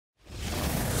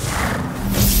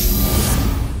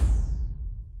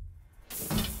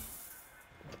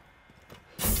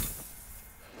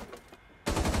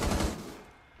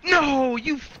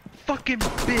you fucking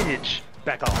bitch!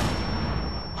 Back off.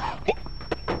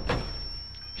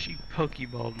 She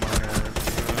pokeballed my ass,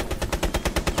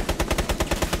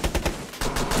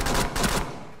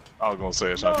 I was gonna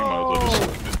say, Sean, you might as well just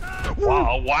shoot it.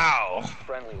 Wow, wow!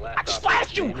 I just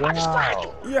flashed you! I just flashed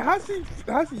you! Yeah, how you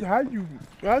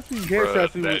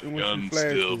headshots you That when gun she flashed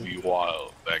still you? be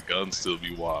wild. That gun still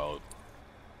be wild.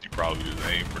 You probably just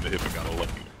aimed for the hip and got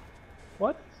lucky.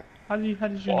 What? How did you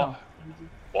know?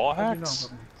 Wall How'd you know hacks?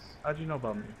 about me? How'd you know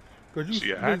about me? Cause She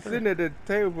you a been hacker? sitting at the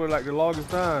table for like the longest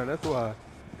time. That's why.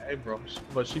 Hey, bro.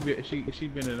 But she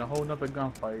been in a whole nother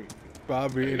gunfight.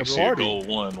 Probably in a She a party. gold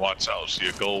one, watch out. She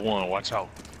a gold one, watch out.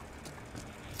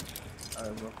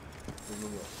 Alright, bro.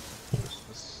 Look.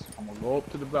 I'm gonna go up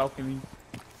to the balcony.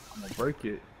 I'm gonna break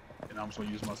it, and I'm just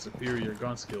gonna use my superior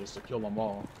gun skills to kill them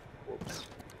all. Whoops.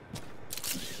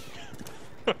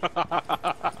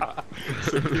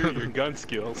 Superior gun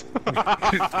skills.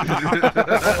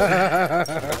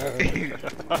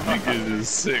 Nigga is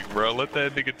sick, bro. Let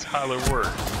that nigga Tyler work.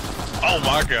 Oh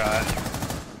my god.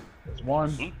 There's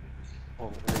one.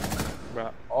 Oh, bro.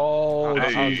 Oh,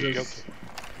 Hey. Jesus.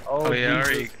 Oh yeah,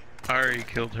 Jesus. I already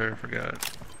killed her, I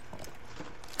forgot.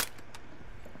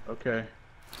 Okay.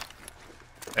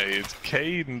 Hey, it's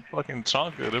Cade and fucking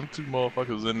Chonka. Them two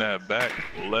motherfuckers in that back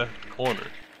left corner.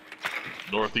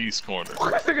 Northeast corner.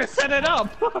 This nigga set it up!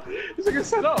 This nigga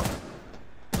set up!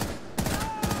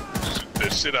 Shoot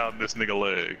that shit out in this nigga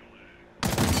leg.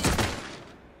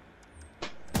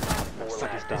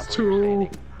 It's two.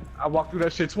 I walked through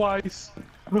that shit twice.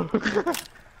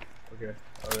 Okay,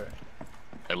 okay.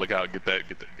 Hey, look out,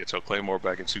 get your claymore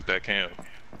back and shoot that cam.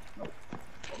 Where'd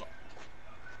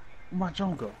my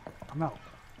drone go? I'm out.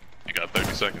 You got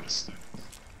 30 seconds.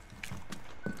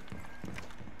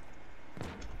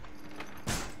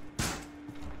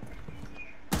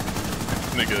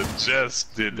 Nigga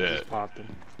just did that. Popped him.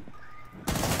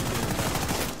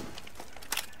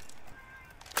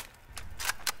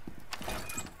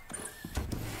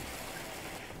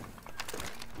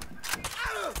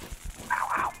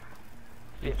 Ow,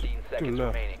 15 seconds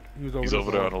left. remaining. He's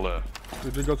over there on the left.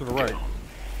 Just go to the right.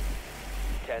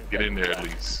 10 Get in seconds there at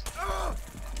left. least.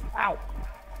 Ow!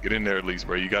 Get in there at least,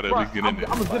 bro. You gotta at Bro, least get in there.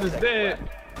 I'm as good as dead.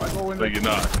 I go in No, there. you're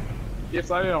not. Yes,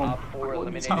 I am. Op 4 What are you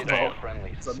eliminated talking all about?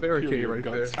 friendlies. It's a barricade right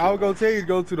there. I was gonna tell you to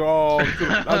go to the I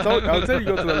was telling you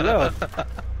to go to the left.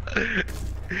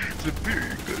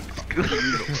 Superior good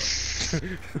skills.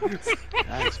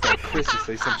 I expect Chris to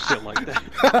say some shit like that.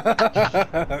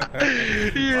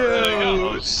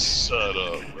 Oh, shut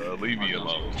up, bro. Leave me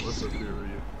alone. What's superior?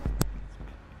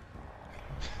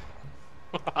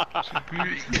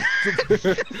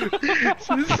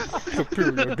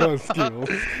 Superior gun skills.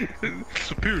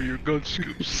 Superior gun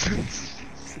skills.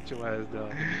 Sit your ass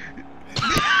down.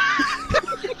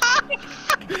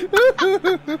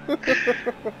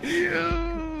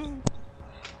 Yo.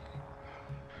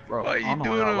 Bro, Why I you don't know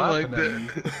doing why him y'all like laughing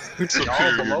at me.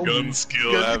 Superior below gun me.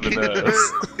 skill having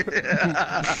ass.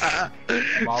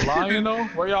 Am I lying though?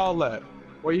 Where y'all at?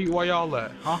 Where y'all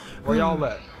at? Huh? Where y'all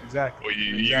at? Exactly. Well,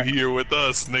 you Exactly. here with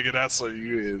us, nigga. That's where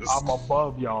you is. I'm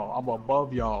above y'all. I'm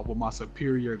above y'all with my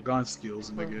superior gun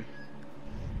skills, nigga.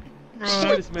 Sue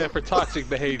this man for toxic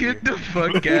behavior. Get the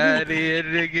fuck out of here,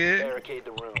 nigga. Barricade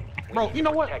the room. We Bro, need you to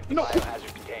know what? protect You the know-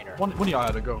 biohazard container. When y'all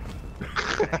had to go?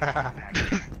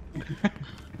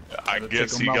 I Gotta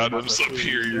guess take he 'em out got with them my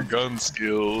superior superior gun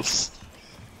skills.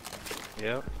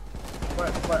 Yep.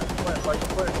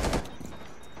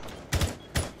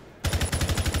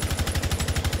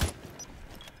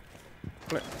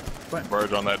 What?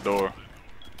 Verge on that door.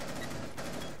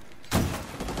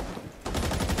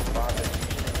 Bomb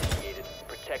diffusion initiated.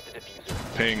 Protect the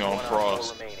diffuser. Ping on One Op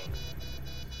Frost. 4 remaining.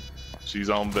 She's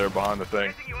on there behind the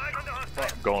thing.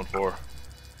 Going for her.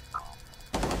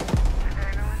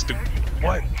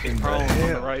 What in the Prone on the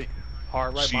hell? right.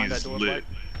 Hard right behind that She's door. lit.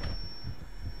 Black.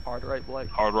 Hard right, Black.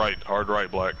 Hard right,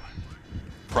 black.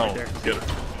 Prone, Right get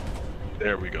her.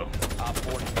 There we go. Op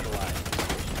 4 neutralized.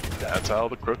 That's how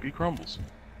the cookie crumbles.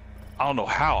 I don't know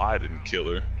how I didn't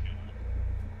kill her.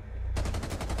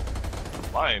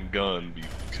 Lion gun be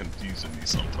confusing me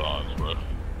sometimes, bro.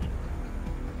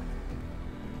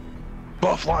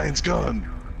 Buff Lion's gun!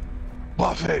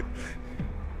 Buff it!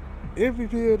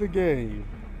 MVP of the game,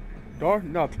 Dark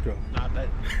Nautica, Not that.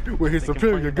 with his They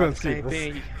complain superior about gun the same skills.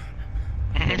 thing.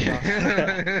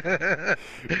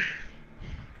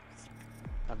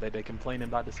 I bet they complaining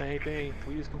about the same thing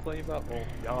we was complaining about. Well,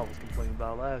 y'all was complaining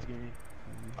about last game.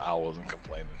 I wasn't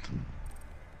complaining.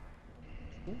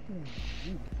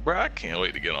 Bro, I can't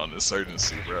wait to get on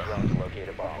Insurgency, bro. Drone to locate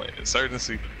a bomb. Wait,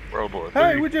 Insurgency, World War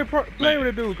Hey, III. we just playing with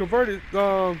a dude, converted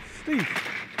Steve.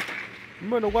 You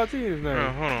might know what's his name.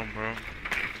 Bro, hold on, bro.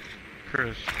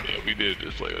 Chris, Yeah, we did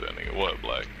just play with that nigga. What,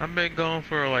 Black? I've been gone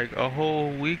for like a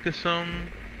whole week or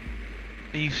something.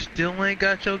 And you still ain't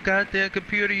got your goddamn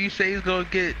computer. You say he's gonna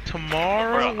get it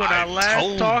tomorrow Bro, when I last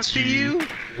told talked to you?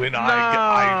 When Nah.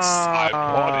 I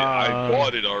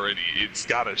bought it already. It's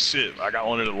got a ship. I got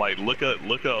wanted to like look up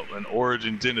an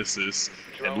Origin Genesis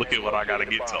and look at what I gotta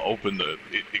get to open the.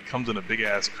 It comes in a big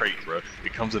ass crate, bro.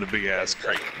 It comes in a big ass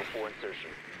crate. Before insertion.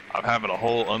 I'm having a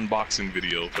whole unboxing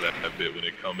video for that bit when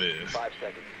it come in. 5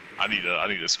 seconds. I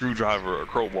need a screwdriver or a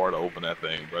crowbar to open that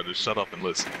thing, bro. Just shut up and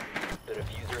listen. The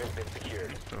diffuser has been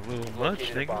secured. It's a little much,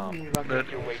 Located a bomb. nigga. Make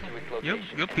But your way to its your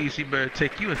location. PC better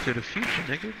take you into the future,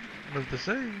 nigga. What's to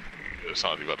say?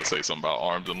 Shanti about to say something about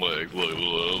arms and legs. Look. You're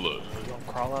gonna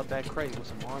crawl out that crate with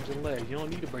some arms and legs. You don't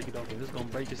need to break it open. It's gonna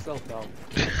break itself out.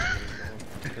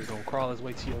 It's gonna crawl its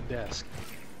way to your desk.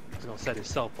 It's gonna set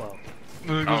itself up. It's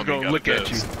I don't gonna even look got a at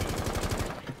you. desk.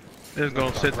 It's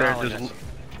gonna sit there and growling just. at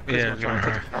you. Yeah. It's gonna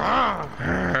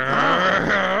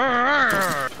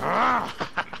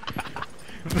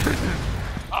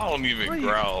I don't even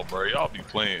growl, bro. Y'all be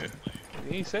playing.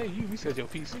 He ain't say you. He said your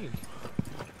PC. You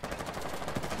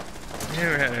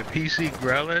ever had a PC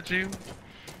growl at you?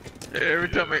 Every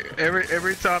time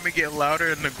it get louder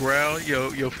in the growl,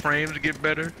 your frames get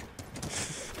better.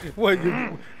 What?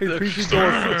 His PC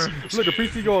going? Look, the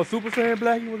PC going Super Saiyan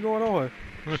Blackie. What's going on?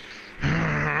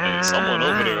 Hey, someone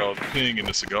over there on ping in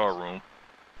the cigar room.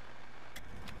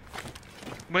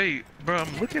 Wait, bro,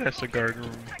 I'm looking at cigar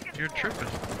room. You're tripping.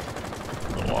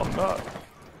 No, I'm not.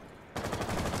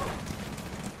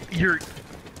 You're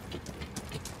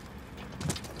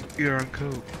on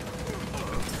code.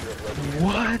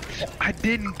 What? I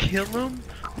didn't kill him?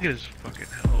 Look at his fucking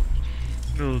health.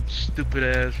 Little stupid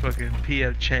ass fucking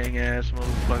PF Chang ass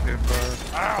motherfucker,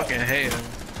 bro. I fucking hate him.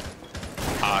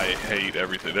 I hate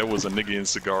everything. There was a nigga in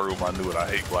cigar room. I knew it. I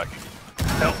hate Blackie.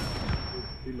 Help!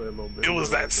 He let a little bit. It was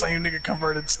that same nigga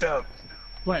converted step.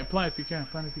 Plant if you can.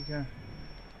 Plant if you can.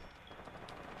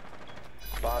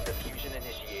 Bomb diffusion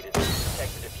initiated.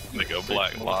 Protect the diffuser. Nigga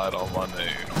Black lied on my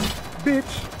name.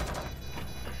 Bitch.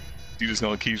 You just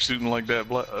gonna keep shooting like that,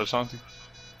 Black Ashanti?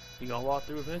 You gonna walk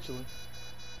through eventually.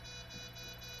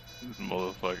 This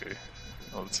motherfucker.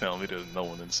 Don't tell me there's no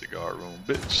one in the cigar room,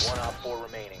 bitch. 1 op 4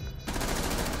 remaining.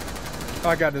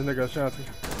 I got this nigga Ashanti.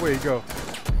 Where you go?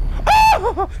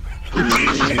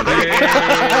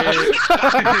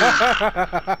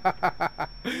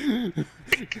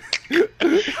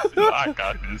 I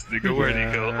got this nigga. Where'd he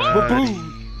go?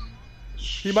 Ba-boom.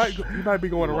 He might be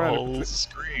going around. Whole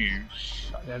screen.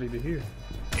 I need to hear.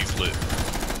 He's lit.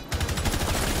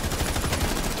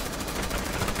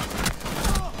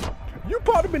 You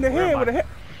popped him in the head with a head.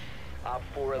 Op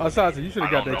 4 Ashanti, you should I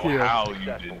have got don't that know kill. how you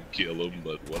didn't kill him,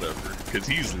 but whatever. Cause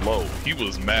he's low. He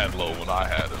was mad low when I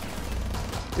had him.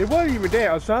 It wasn't even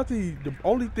that. Ashanti, the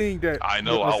only thing that I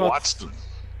know. I Ashanti- watched him.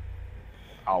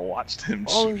 I watched him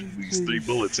Oh, shoot these 3 jeez.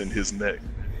 bullets in his neck.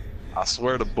 I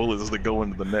swear the bullets that go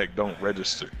into the neck don't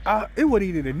register. It wasn't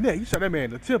even in the neck. You shot that man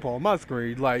in the temple on my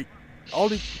screen. Like,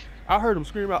 I heard him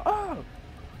scream out, "Oh!"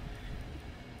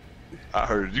 I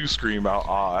heard you scream out,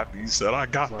 "Ah!" after you said, "I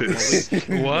got this."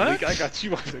 What? I got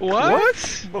you.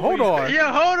 What? Hold on.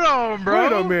 Yeah, hold on, bro.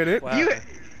 Wait a minute. Wow. You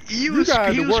You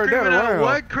gotta was word that screaming out around.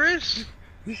 what, Chris?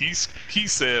 He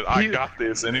said, "I got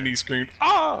this," and then he screamed,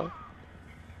 "Ah!"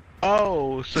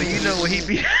 Oh, so you know what he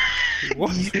be?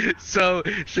 What? So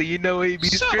you know what he be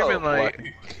Shut screaming up, like?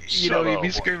 Blackie. You know Shut he up, be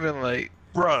Blackie. screaming like?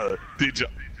 Bruh, did you?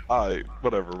 Alright,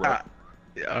 whatever, bro.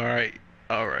 All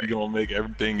right, You gonna make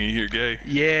everything in here gay?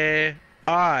 yeah,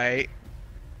 all right.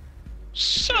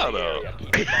 Shut up.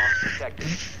 Keep the bombs protected.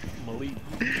 Malik,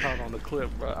 you caught on the clip,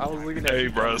 bro. I was looking at Hey, you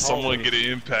bro, from the someone hallway. get an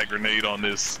impact grenade on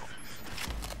this.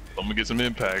 I'm gonna get some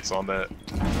impacts on that.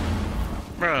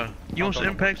 Bruh, you want some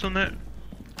impacts on that?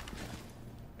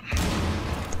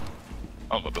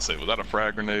 I was about to say, was that a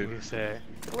frag grenade? He said,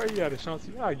 "Where you at,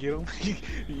 Ashanti? I get him."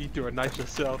 You threw a knife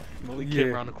yourself. Malik Yeah.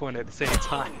 came around the corner at the same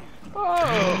time.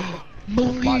 Oh,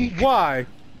 Malik, Why?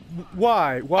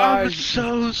 I'm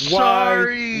so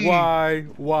sorry. Why?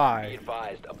 Be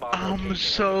advised, a bomb I'm location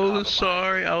so has been compromised.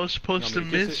 sorry. I was supposed to You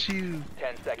want me to miss you.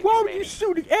 10 seconds Why were you remaining.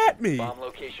 shooting at me? Bomb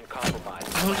location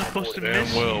compromised. I was supposed to Damn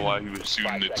miss well you. while he was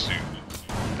shooting it too.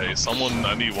 Hey, someone,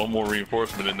 I need one more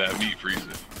reinforcement in that meat freezer.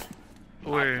 Op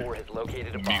Where? 4 has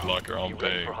located a Meat bomb. locker I'm Be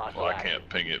ready paying. for hostile Well, I action. can't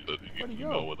ping it, but Where'd he you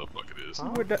go? know what the fuck it is. He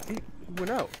went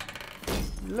out.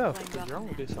 He left. the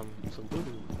drone did some doo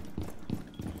doo.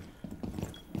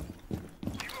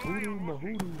 Hoodoo my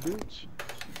hoodoo, bitch.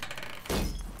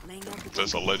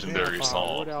 That's a legendary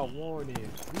song. Without warning.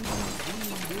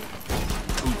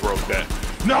 Who broke that?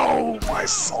 No, my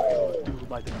soul. Dude,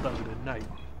 like the thug of the night.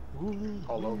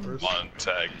 All over.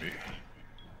 Untag me.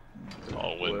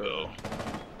 On window.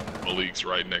 Malik's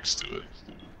right next to it.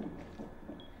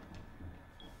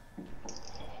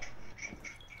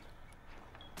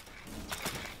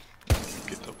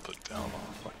 Get the put down on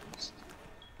fuckers.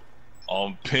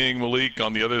 On ping Malik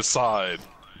on the other side.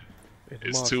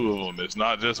 It's two of them. It's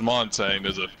not just Montaigne.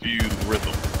 There's a few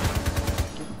rhythm.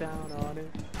 Get down on it.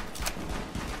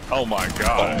 Oh my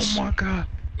gosh. Oh my god.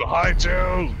 Behind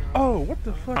you. Oh, what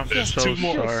the fuck? I'm There's so two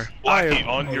more. sorry. Blackie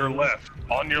on your left.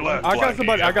 On your left. I got Blackie,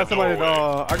 somebody. at the doorway.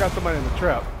 I got somebody in the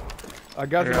trap. I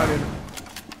got somebody in.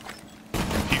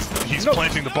 He's No.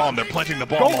 planting the bomb. They're planting the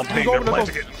bomb Go, on ping. go They're over there.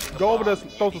 planting it. Go over there.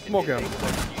 Throw some smoke at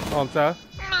him. Ty.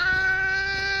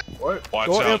 What? Watch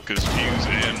Go out, in. cause Fuse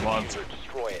and Monty.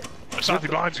 Destroy it. Ashanti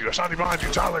behind you. Ashanti behind you.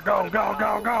 Tyler, go, go,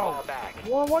 go, go. Fall back.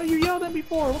 What are you yelling at me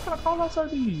for? What kind of callouts are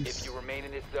If these? you remain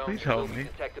in this zone, Please you will help be me.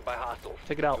 detected by hostiles.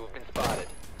 Take it out. You have been spotted.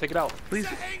 Take it out. Please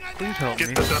help Get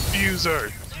me. the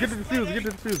diffuser. Get the diffuser. Get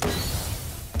the diffuser.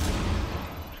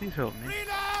 Please help me.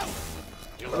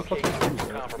 Your location is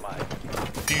compromised.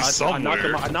 He's I knocked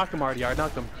him. somewhere. I knocked him already. I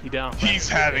knocked him. He down. He's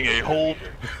having a whole.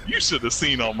 You should have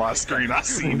seen on my screen. I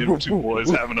seen them two boys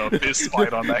having a fist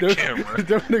fight on that camera.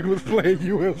 That nigga was playing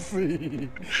UFC.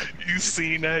 You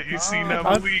seen that? You seen that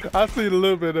movie? I seen a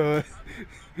little bit of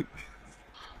it.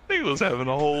 He was having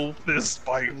a whole fist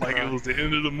fight like it was the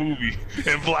end of the movie,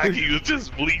 and Blackie was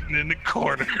just bleeding in the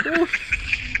corner.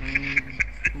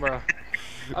 Bruh.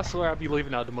 I swear I'd be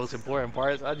leaving out the most important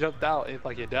parts. I jumped out if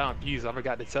I get down fuse. I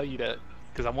forgot to tell you that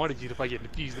because I wanted you to fucking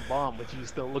defuse the bomb, but you were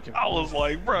still looking for I me. was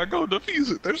like, bro, go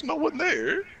defuse it. There's no one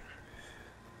there.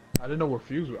 I didn't know where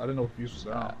Fuse was. I didn't know if Fuse was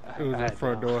down. It was I at had the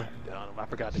front down. door. Down. I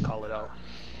forgot to call it out.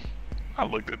 I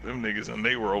looked at them niggas and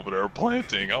they were over there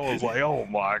planting. I was like, oh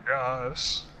my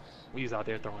gosh. We was out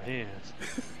there throwing hands.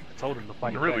 I told him to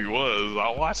fight It really back. was. I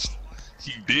watched.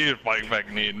 He did fight back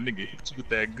and then nigga hit you with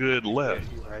that good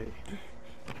left. You right.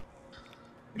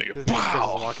 Nigga, This nigga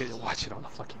pow. watch it on the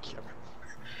fucking camera.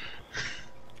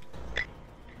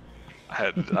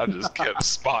 I just kept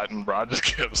spotting, bro. I just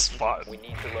kept spotting. We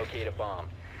need to locate a bomb.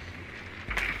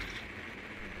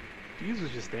 Fuse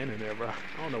was just standing there, bro.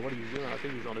 I don't know what he was doing. I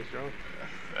think he was on his drone.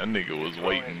 That nigga was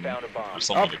waiting Found a bomb. for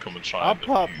someone to come and try. I and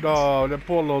popped defuse. that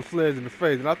poor little sledge in the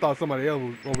face, and I thought somebody else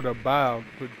was over there bound.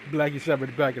 But Blackie shot me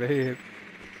in the back of the head.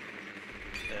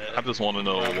 I just want to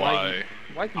know Bro, why.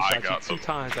 Mikey I shot you got 2 the-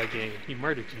 times that game. He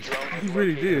murdered you. Drone has He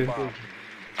really located a did. bomb.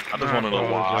 I just want to know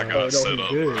why I Oh, got no, set he up.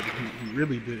 did. He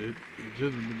really did.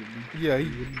 Legitimately. Yeah,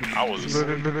 he. I was.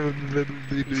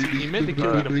 See, he meant to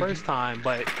kill you the first time,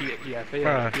 but he failed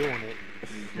at doing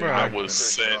it. I was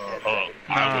set up.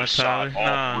 I Nah, was shot Tyler,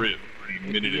 nah. off rip the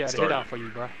minute He it got a hit out started. for you,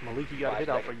 bro. Malik, he got a 5 hit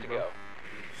out for seconds you, to bro. go.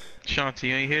 Shanti,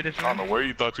 you ain't hear this I don't one? know where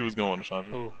you thought you was going, Shanta.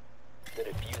 Who? The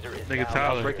diffuser is Nigga, now I was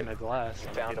Tyler. breaking the glass.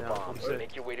 found a Get down. bomb. What you say?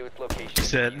 Make your way to its location. He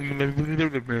said.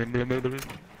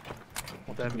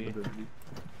 What that mean?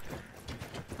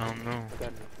 I don't know. What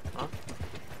that mean? Huh?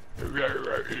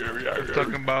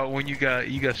 Talking about when you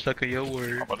got stuck in your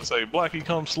word. I'm about to say, Blackie,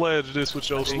 come sledge this with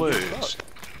your Then you get sledge. stuck.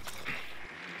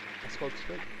 I spoke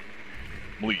straight.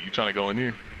 Malik, you trying to go in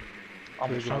here? I'm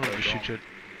gonna I'm shot gonna that shoot dog.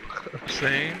 your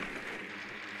same.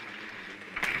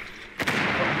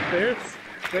 Stairs.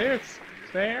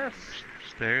 Stairs.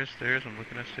 Stairs. Stairs. I'm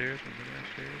looking at stairs.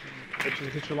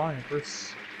 Hit your line,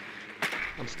 Chris.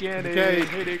 I'm scanning. Okay.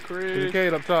 Hit it, There's a Chris.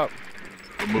 cage up top.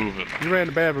 We're moving. You ran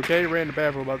the bathroom. Cade ran the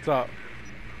bathroom up top.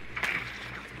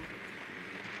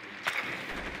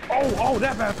 Oh,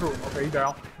 that bathroom. Okay, he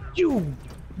down. You.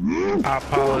 I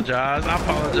apologize. Got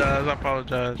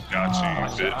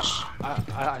you,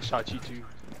 bitch. I shot you too.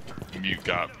 You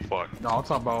got fucked. No, I'm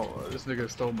talking about this nigga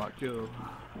stole my kill.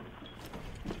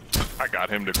 I got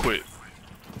him to quit.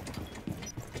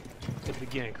 Hit it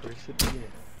again, Chris. Hit it again.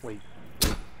 Wait.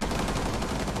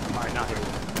 Alright, now hit it.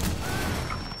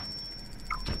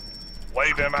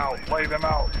 Lay them out. Lay them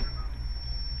out.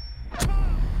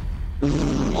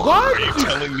 What? Are you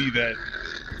telling me that?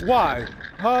 Why?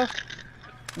 Huh?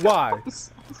 Why?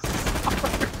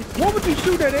 What would you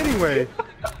shoot at anyway?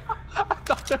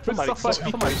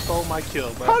 Somebody stole my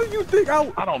kill, bro. How do you think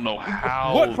I? I don't know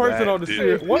how. What person that on the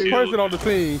didn't scene? What kill person on the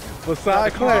scene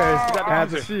beside Clash You got the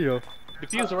has a diffuser. shield?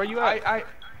 Diffuser, where you at?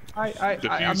 I'm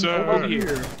Diffuser. over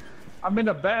here. I'm in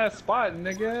a bad spot,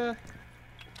 nigga.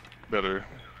 Better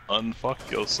unfuck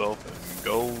yourself and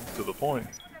go to the point.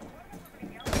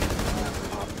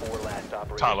 Op 4 last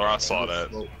operator. Tyler, I saw that.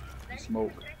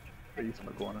 Smoke. Face in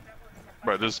the corner.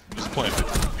 Bro, just plant it.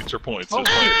 Get your points. Oh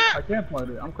Just plant shit! I can't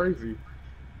plant it. I'm crazy. it.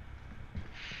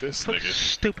 This So nigga.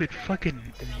 stupid fucking.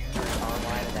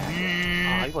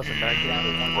 Ah, he wasn't back down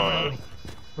in one Bro. round.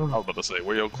 I was about to say,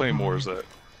 where your claymores at?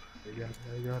 They got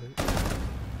it.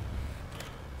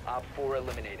 Op 4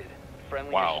 eliminated.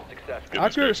 Friendly Wow. mission successful.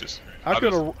 Goodness gracious. I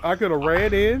could have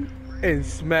ran in and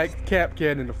smacked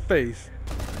Capcan in the face.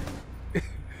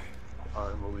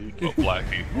 Alright, Malik. Oh,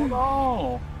 Blackie. Hold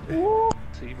on.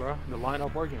 See, bro, the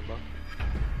lineup working, bro.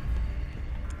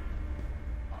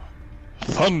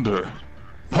 Thunder.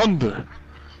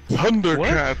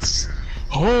 Thundercats.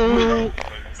 Oh.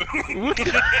 What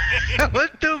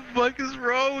the fuck is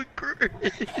wrong with Chris?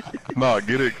 Nah,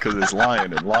 get it? Cause it's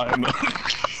lion and lion.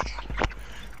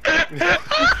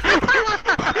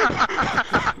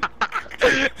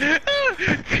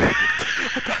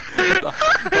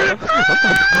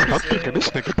 I'm thinking this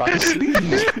nigga about to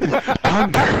sneeze.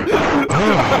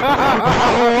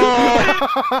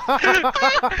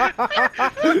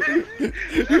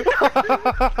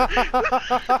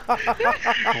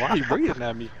 Why you breathing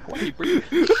at me? Why you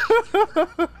breathing?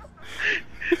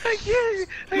 I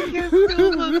can't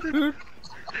feel nothing.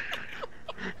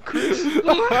 Chris. Hey,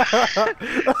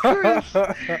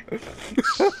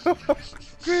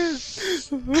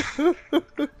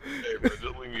 bro, just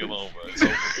leave me alone,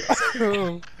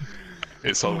 bro.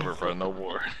 It's over, bro. No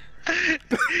more.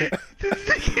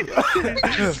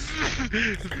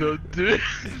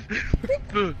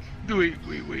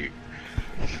 Wait.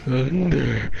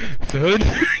 Thunder.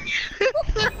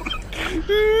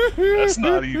 That's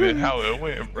not even how it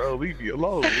went, bro. Leave me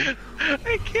alone.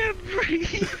 I can't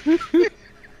breathe.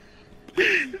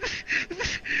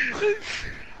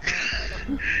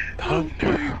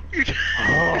 Thunder.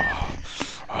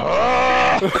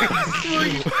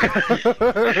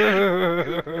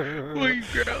 Why you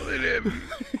growling at me?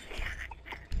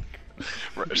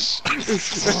 Is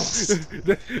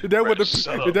that what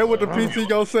the PC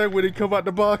gonna say when he come out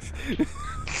the box?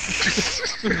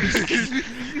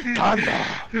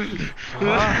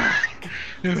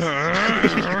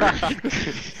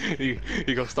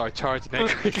 He gonna start charging that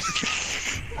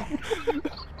Chris.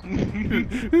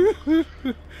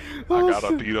 I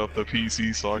gotta beat up the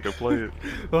PC so I can play it.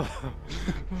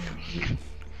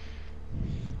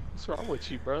 What's wrong with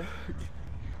you, bro?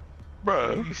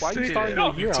 Bro, Why you starting Y'all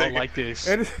to be hear out taking- like this?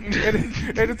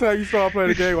 Anytime you start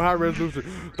playing a game with high resolution,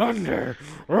 thunder.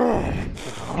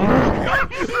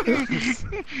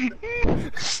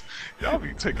 Y'all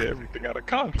be taking everything out of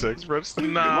context, bro. Just leave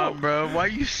me Nah, alone. bro. Why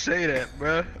you say that,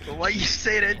 bro? Why you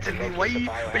say that to me? Why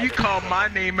you call my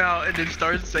name out and then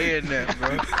start saying that,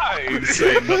 bro? I ain't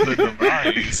say nothing about I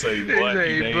ain't say Blackie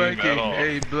Hey, name Blackie. at all.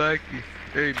 Hey, Blackie.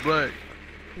 Hey, Black.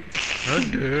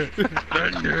 Thunder.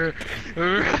 That's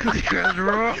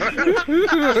wrong.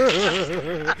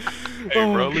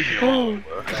 Hey, bro, leave me alone,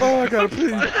 bro. Oh, I gotta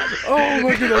pee. Oh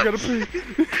my god, I gotta pee. I'm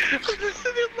just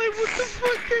sitting there like, what the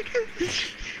fuck?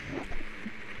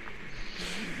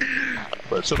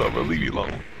 Bro, shut up, bro. Leave me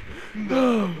alone.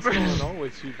 What's going on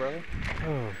with you, bro?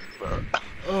 Bro,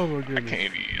 Oh my I goodness.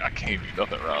 can't be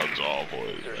nothing around y'all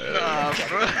boys, man. Nah,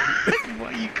 bro.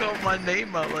 Why you call my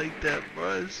name out like that,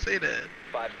 bro? Say that.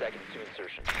 5 seconds to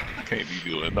insertion. I can't be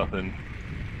doing nothing.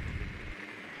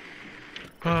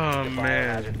 Oh Define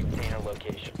man, hazard container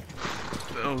location.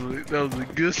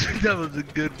 that was a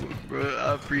good one, bro.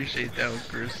 I appreciate that one,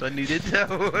 Chris. I needed that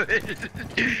one.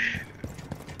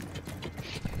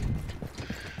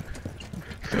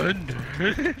 Thunder.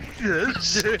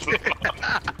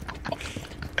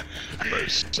 Bro,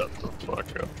 shut the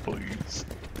fuck up, please.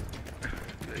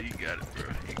 You got it, bro.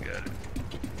 You got it.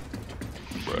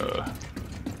 Bruh.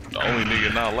 The only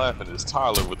nigga not laughing is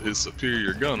Tyler with his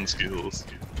superior gun skills.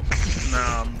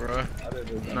 Nah, bro. I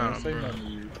didn't say bro. nothing to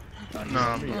you.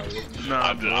 Nah, bro.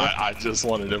 Nah, bro. I just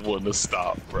wanted everyone to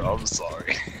stop, bro. I'm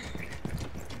sorry.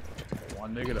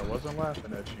 One nigga that wasn't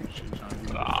laughing at you, she was trying to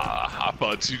be I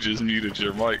thought you just muted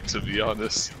your mic, to be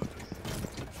honest.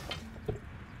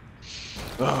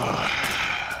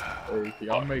 Hey,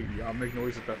 y'all make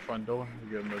noise at that front door.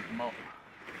 You gotta make them out.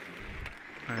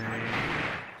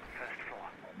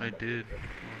 I did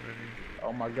already.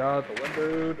 Oh my god, the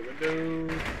window, the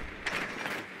window.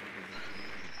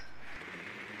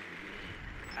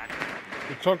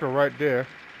 The chunker right there.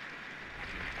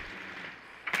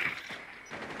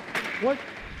 What?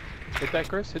 Hit that,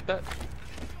 Chris? Hit that?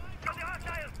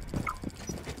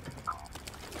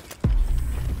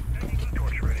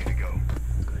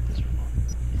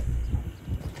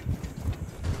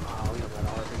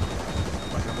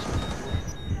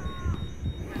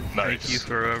 Nice. Thank you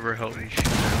for ever helping me shoot.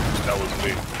 That was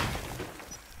me.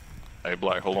 Hey,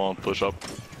 Black, hold on. Push up.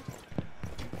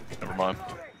 Never mind.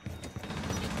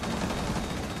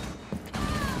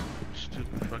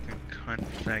 Stupid fucking cunt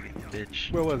faggot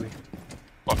bitch. Where was he?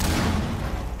 Fuck.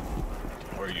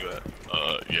 Where you at?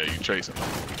 Yeah, you chasing him.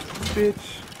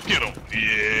 Bitch. Get him.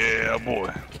 Yeah,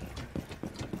 boy.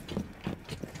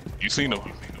 You seen him.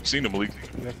 You seen him, Malik.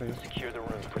 Yes, I am. Secure the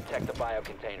room. Protect the bio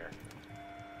container.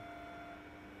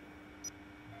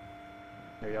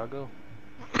 There y'all go.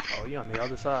 Oh, you on the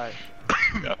other side.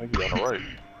 Yeah, I think you're on the right.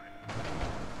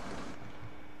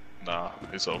 Nah,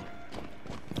 it's over.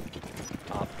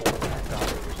 Op 4 last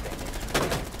operator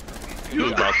standing. He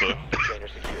was about to. Container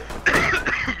secure.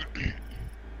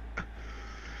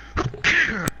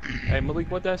 Hey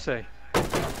Malik, what that say?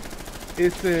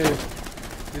 It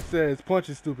says punch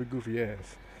his stupid goofy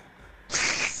ass.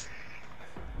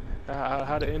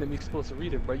 How the enemy supposed to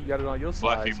read it, bro? You got it on your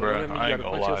side. Blacky, so bro, that mean you I ain't gotta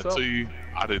gonna punch lie yourself? to you.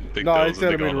 I didn't think No, that he's was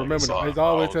a telling nigga me to on the remember. side. He's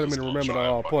always I telling was me to just remember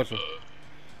gonna to try punch and him.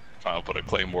 trying to put a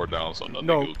claymore down so another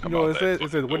No, nigga would you come know out what it says? that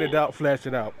It says, when in fucking door. doubt, flash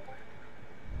it out.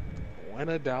 When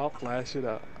in doubt, flash it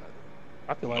up.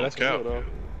 I feel like No that's cap. real though.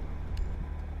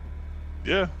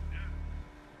 Yeah.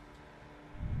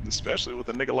 Especially with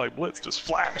a nigga like Blitz, just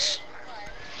flash.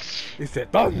 It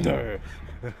said thunder.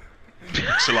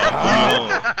 Chill out.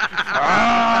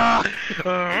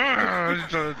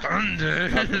 Thunder.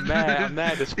 I'm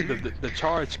mad. The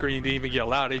charge screen didn't even get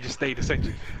loud. They just stayed the same.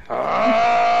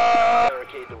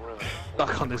 Barricade the room.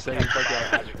 Stuck on the same Protect the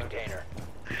fucking. biohazard container.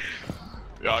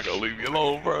 Y'all gonna leave me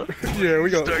alone, bro. Yeah, we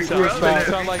go. Stuck We'll around stop.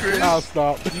 sound like I'll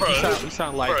stop. You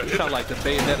sound like the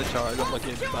Bayonetta charge. I'm like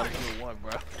in Battlefield 1,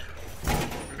 bro.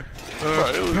 Bro,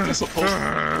 it was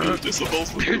just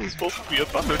supposed to be a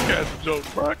Thundercat joke,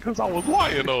 bro, cause I was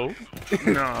lying though.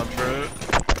 Nah, bro.